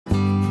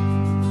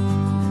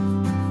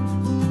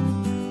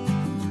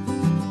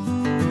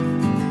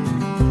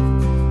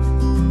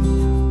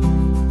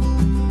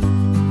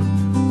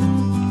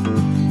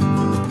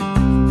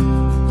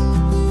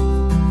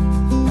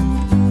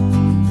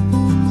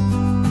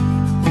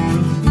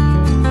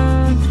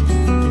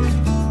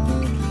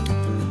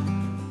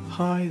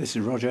this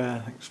is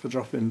Roger, thanks for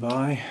dropping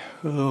by.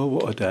 Oh,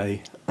 what a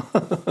day.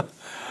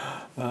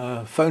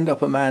 Phoned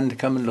up a man to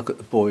come and look at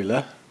the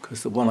boiler,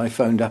 because the one I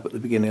phoned up at the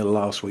beginning of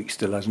last week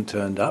still hasn't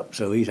turned up,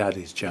 so he's had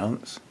his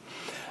chance.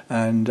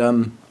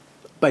 And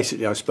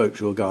basically I spoke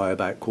to a guy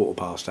about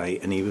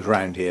 8:15 and he was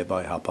round here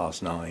by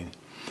 9:30.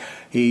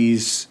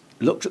 He's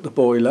looked at the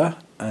boiler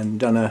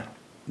and done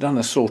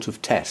a sort of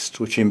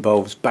test which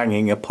involves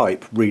banging a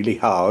pipe really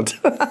hard.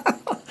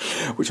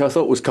 Which I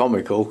thought was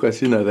comical,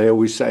 because you know they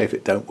always say if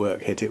it don't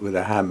work hit it with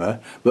a hammer,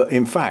 but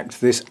in fact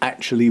this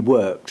actually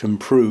worked and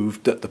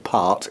proved that the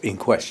part in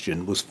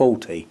question was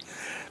faulty,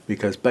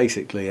 because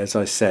basically, as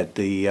I said,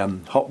 the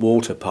hot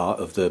water part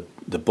of the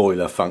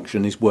boiler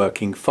function is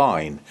working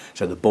fine,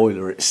 so the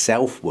boiler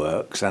itself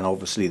works and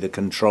obviously the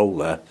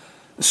controller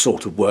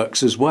sort of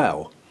works as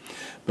well,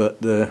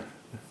 but the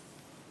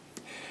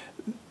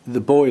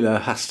boiler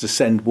has to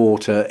send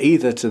water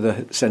either to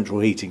the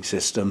central heating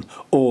system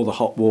or the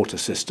hot water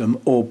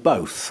system, or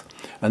both,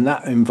 and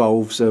that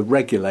involves a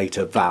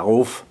regulator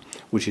valve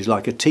which is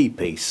like a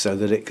T-piece, so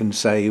that it can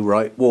say,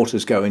 right,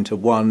 water's going to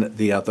one,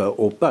 the other,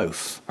 or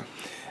both.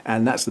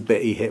 And that's the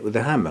bit he hit with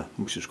the hammer,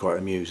 which was quite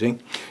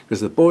amusing,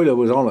 because the boiler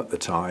was on at the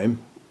time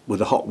with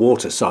the hot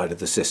water side of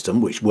the system,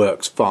 which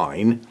works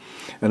fine,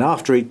 and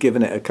after he'd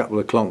given it a couple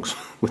of clonks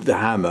with the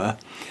hammer,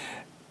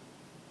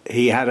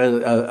 he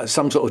had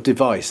some sort of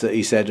device that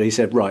he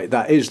said, right,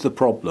 that is the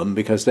problem,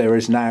 because there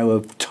is now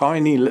a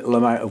tiny little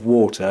amount of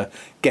water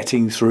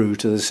getting through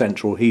to the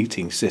central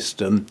heating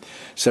system,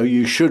 so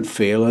you should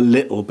feel a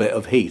little bit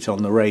of heat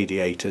on the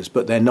radiators,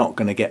 but they're not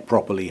going to get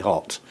properly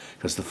hot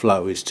because the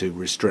flow is too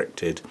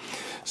restricted.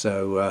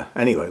 So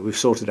anyway, we've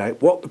sorted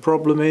out what the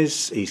problem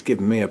is. He's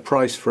given me a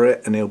price for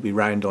it, and he'll be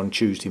round on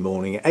Tuesday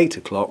morning at 8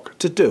 o'clock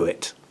to do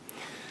it.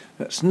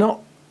 That's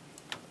not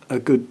a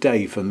good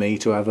day for me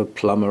to have a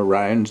plumber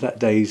round. That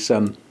day's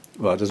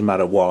well, it doesn't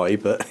matter why,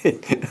 but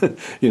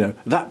you know,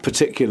 that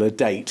particular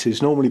date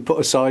is normally put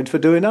aside for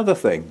doing other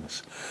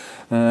things.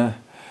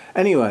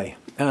 Anyway,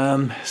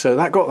 so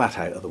that got that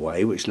out of the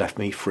way, which left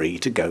me free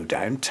to go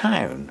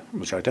downtown,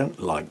 which I don't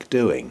like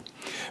doing.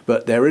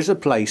 But there is a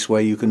place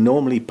where you can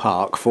normally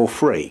park for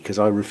free, because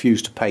I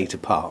refuse to pay to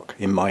park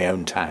in my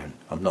own town.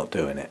 I'm not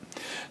doing it.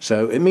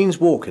 So it means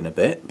walking a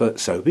bit, but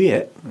so be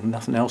it.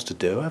 Nothing else to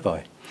do, have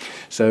I?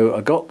 So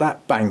I got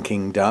that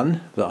banking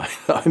done that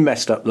I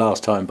messed up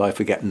last time by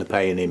forgetting to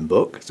pay an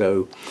in-book.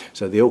 So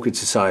the Orchid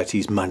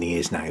Society's money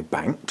is now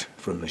banked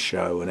from the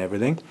show and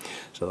everything.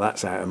 So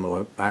that's out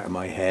of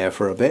my hair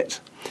for a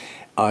bit.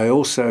 I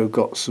also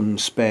got some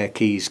spare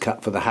keys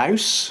cut for the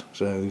house.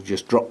 So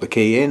just drop the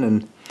key in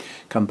and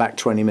come back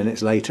 20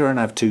 minutes later and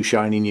have two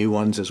shiny new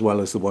ones as well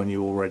as the one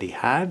you already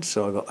had.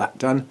 So I got that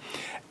done.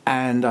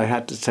 And I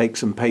had to take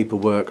some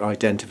paperwork,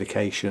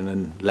 identification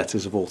and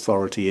letters of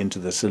authority into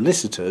the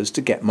solicitors to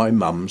get my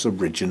mum's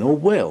original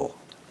will.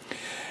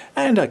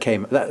 And I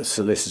came, that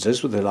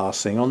solicitors were the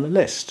last thing on the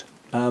list.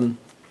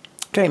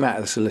 Came out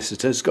of the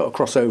solicitors, got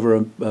across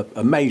over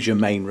a major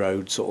main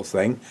road sort of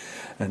thing,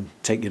 and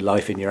take your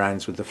life in your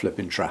hands with the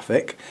flipping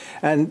traffic.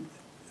 And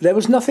there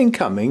was nothing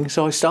coming,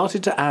 so I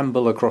started to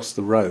amble across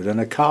the road, and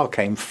a car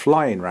came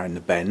flying round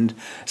the bend,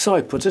 so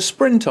I put a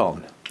sprint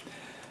on.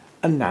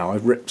 And now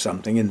I've ripped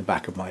something in the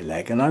back of my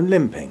leg and I'm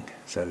limping.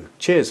 So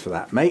cheers for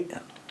that, mate.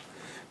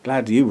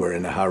 Glad you were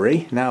in a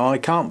hurry. Now I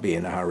can't be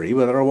in a hurry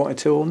whether I wanted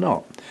to or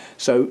not.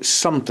 So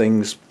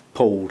something's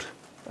pulled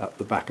up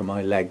the back of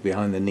my leg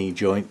behind the knee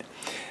joint.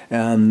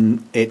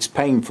 It's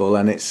painful,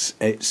 and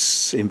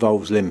it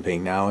involves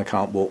limping now. I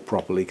can't walk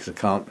properly because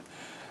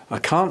I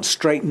can't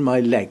straighten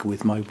my leg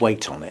with my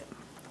weight on it.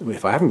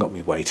 If I haven't got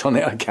my weight on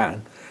it, I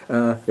can.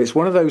 It's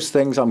one of those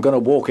things, I'm going to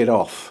walk it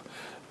off.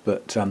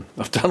 But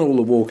I've done all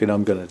the walking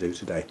I'm going to do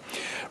today.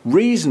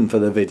 Reason for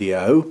the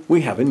video,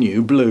 we have a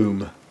new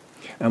bloom.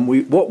 And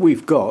what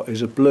we've got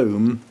is a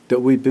bloom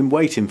that we've been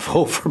waiting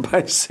for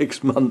about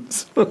 6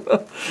 months.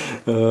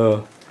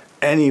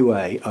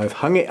 Anyway, I've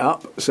hung it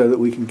up so that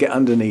we can get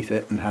underneath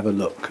it and have a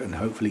look and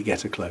hopefully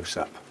get a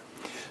close-up.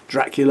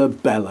 Dracula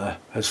Bella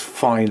has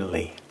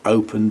finally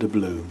opened a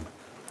bloom.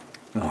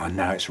 Oh, and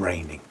now it's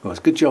raining. Well,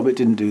 it's a good job it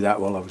didn't do that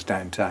while I was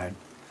downtown,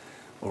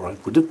 or I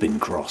would have been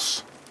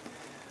cross.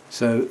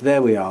 So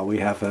there we are, we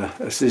have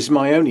this is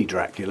my only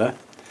Dracula.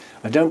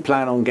 I don't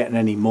plan on getting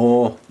any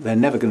more. They're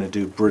never going to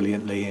do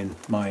brilliantly in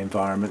my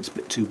environment. It's a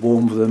bit too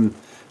warm for them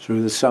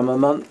through the summer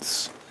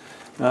months.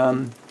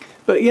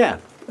 But yeah,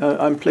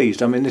 I'm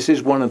pleased. I mean, this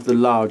is one of the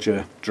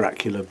larger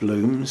Dracula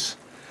blooms.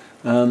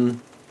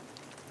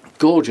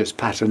 Gorgeous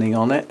patterning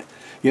on it.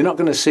 You're not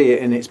going to see it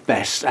in its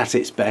best, at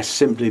its best,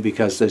 simply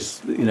because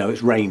there's, you know,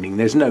 it's raining.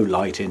 There's no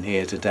light in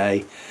here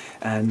today,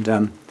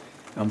 and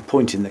I'm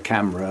pointing the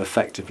camera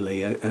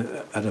effectively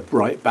at a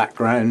bright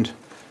background,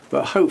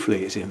 but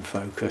hopefully it's in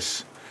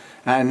focus.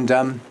 And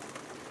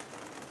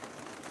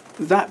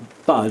that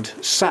bud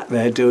sat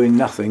there doing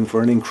nothing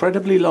for an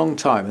incredibly long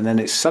time, and then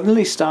it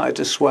suddenly started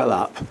to swell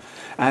up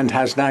and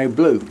has now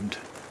bloomed,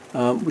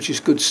 which is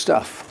good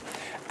stuff.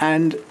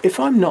 And if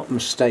I'm not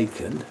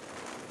mistaken,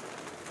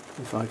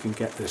 if I can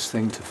get this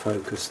thing to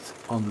focus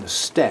on the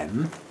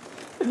stem,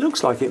 It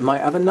looks like it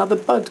might have another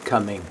bud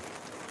coming.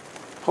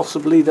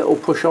 Possibly that'll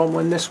push on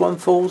when this one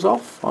falls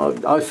off.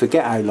 I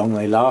forget how long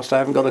they last, I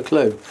haven't got a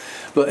clue.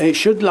 But it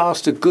should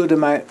last a good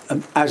amount,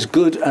 as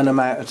good an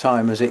amount of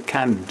time as it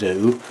can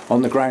do,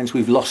 on the grounds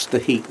we've lost the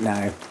heat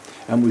now.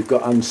 And we've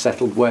got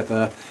unsettled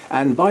weather,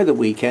 and by the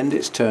weekend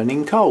it's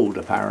turning cold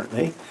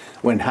apparently,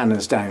 when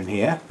Hannah's down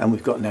here and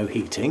we've got no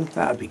heating.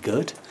 That'd be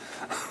good.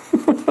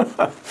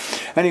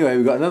 Anyway,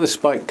 we've got another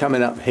spike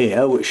coming up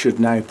here which should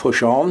now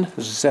push on.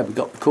 As I said, we've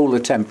got the cooler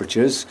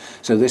temperatures,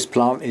 so this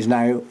plant is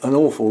now an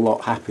awful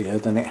lot happier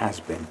than it has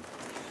been.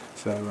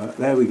 So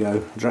there we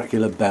go,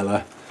 Dracula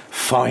Bella,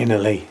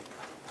 finally.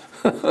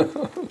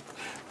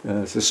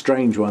 It's a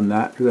strange one,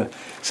 that.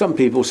 Some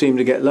people seem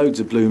to get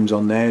loads of blooms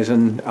on theirs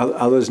and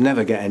others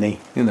never get any,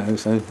 you know,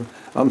 so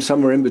I'm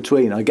somewhere in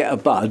between. I get a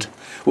bud.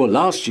 Well,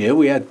 last year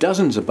we had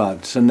dozens of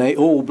buds and they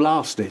all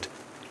blasted.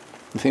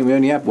 I think we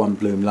only had one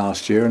bloom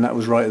last year, and that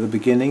was right at the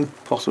beginning,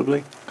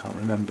 possibly. Can't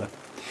remember.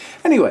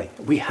 Anyway,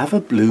 we have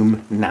a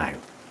bloom now.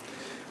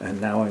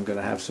 And now I'm going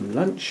to have some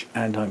lunch,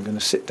 and I'm going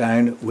to sit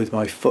down with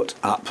my foot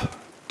up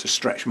to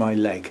stretch my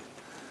leg.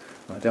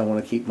 I don't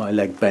want to keep my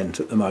leg bent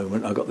at the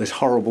moment. I've got this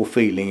horrible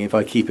feeling if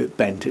I keep it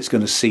bent, it's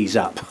going to seize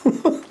up.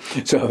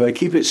 So if I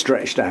keep it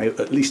stretched out,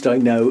 at least I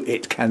know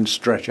it can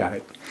stretch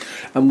out.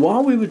 And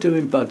while we were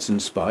doing buds and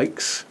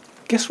spikes,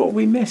 guess what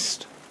we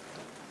missed?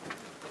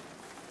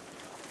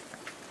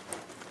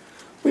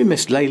 We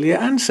missed Laelia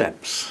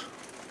anceps.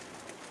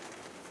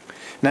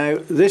 Now,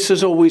 this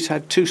has always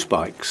had two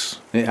spikes.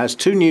 It has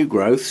two new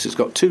growths, it's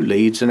got two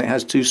leads, and it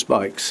has two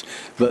spikes.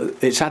 But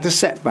it's had a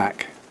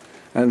setback,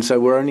 and so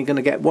we're only going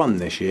to get one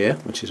this year,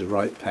 which is a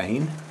right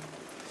pain.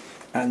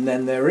 And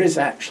then there is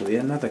actually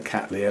another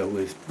Cattleya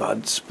with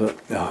buds, but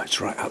oh, it's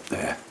right up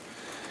there.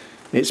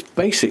 It's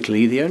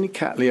basically the only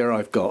Cattleya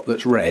I've got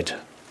that's red,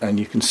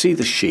 and you can see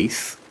the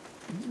sheath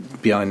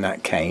behind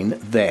that cane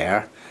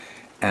there.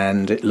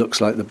 And it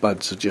looks like the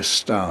buds are just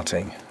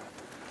starting.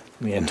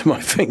 The end of my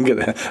finger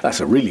there. That's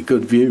a really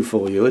good view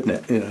for you, isn't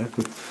it? You know.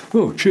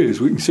 Oh, cheers!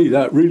 We can see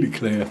that really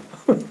clear.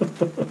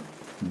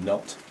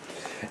 Not.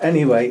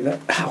 Anyway,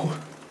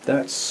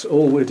 that's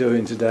all we're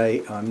doing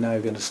today. I'm now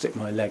going to stick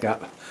my leg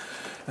up,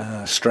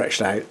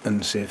 stretched out,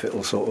 and see if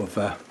it'll sort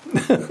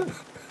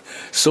of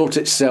sort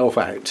itself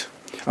out.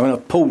 I mean,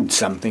 I've pulled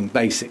something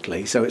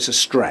basically, so it's a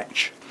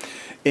stretch.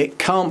 It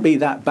can't be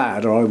that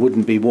bad, or I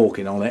wouldn't be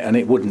walking on it and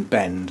it wouldn't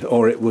bend,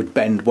 or it would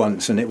bend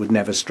once and it would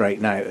never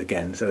straighten out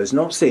again. So it's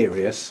not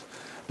serious,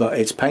 but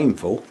it's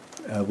painful.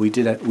 We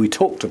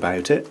talked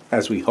about it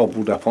as we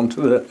hobbled up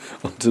onto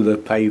the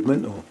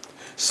pavement, or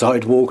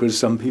sidewalk as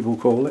some people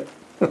call it,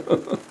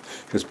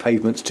 because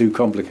pavement's too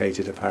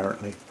complicated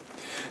apparently.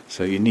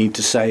 So you need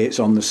to say it's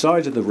on the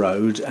side of the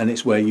road and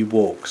it's where you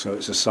walk, so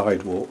it's a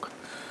sidewalk,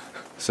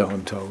 so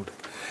I'm told.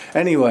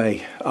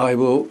 Anyway, I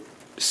will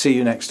see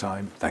you next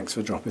time. Thanks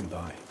for dropping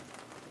by.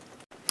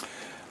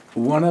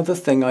 One other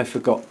thing I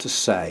forgot to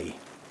say.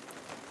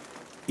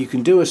 You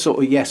can do a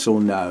sort of yes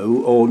or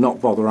no, or not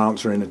bother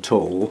answering at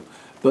all,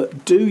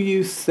 but do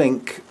you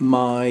think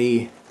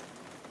my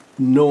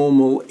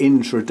normal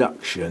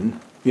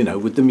introduction, you know,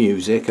 with the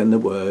music and the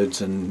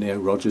words and, you know,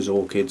 Roger's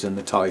Orchids and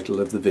the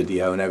title of the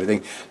video and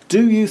everything,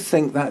 do you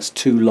think that's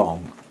too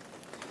long?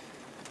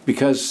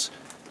 Because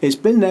it's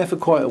been there for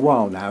quite a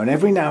while now, and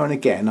every now and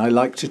again I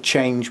like to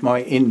change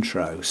my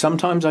intro.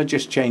 Sometimes I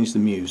just change the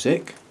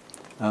music.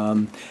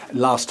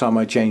 Last time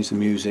I changed the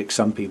music,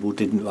 some people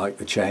didn't like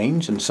the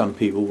change, and some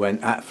people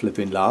went, "At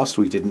flipping last,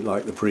 we didn't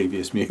like the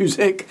previous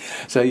music."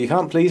 So you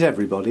can't please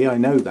everybody, I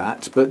know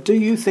that, but do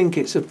you think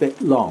it's a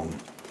bit long?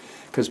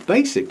 Because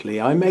basically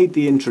I made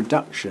the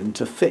introduction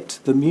to fit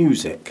the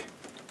music.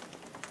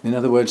 In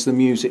other words, the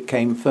music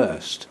came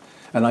first.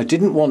 And I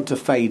didn't want to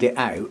fade it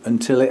out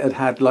until it had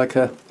had like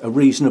a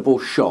reasonable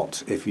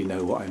shot, if you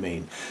know what I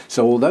mean.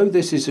 So although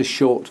this is a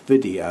short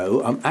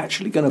video, I'm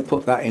actually going to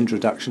put that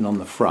introduction on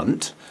the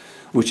front,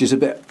 which is a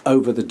bit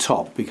over the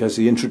top because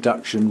the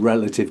introduction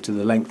relative to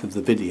the length of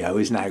the video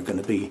is now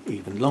going to be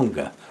even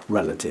longer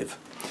relative.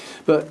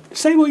 But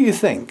say what you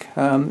think.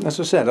 As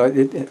I said,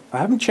 I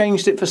haven't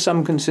changed it for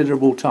some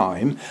considerable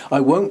time.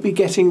 I won't be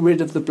getting rid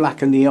of the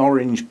black and the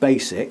orange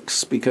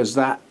basics because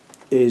that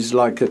is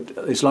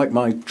it's like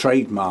my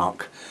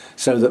trademark,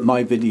 so that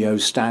my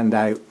videos stand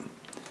out,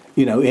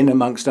 you know, in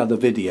amongst other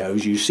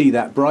videos. You see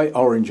that bright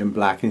orange and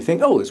black and you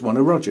think, oh, there's one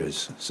of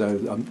Roger's. So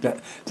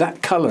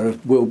that colour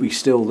will be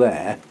still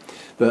there,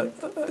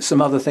 but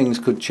some other things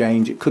could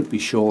change. It could be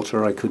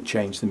shorter, I could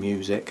change the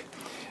music.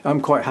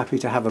 I'm quite happy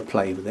to have a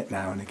play with it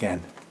now and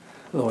again.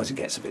 Otherwise it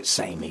gets a bit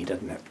samey,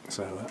 doesn't it?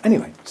 So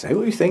anyway, say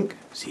what you think.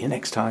 See you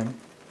next time.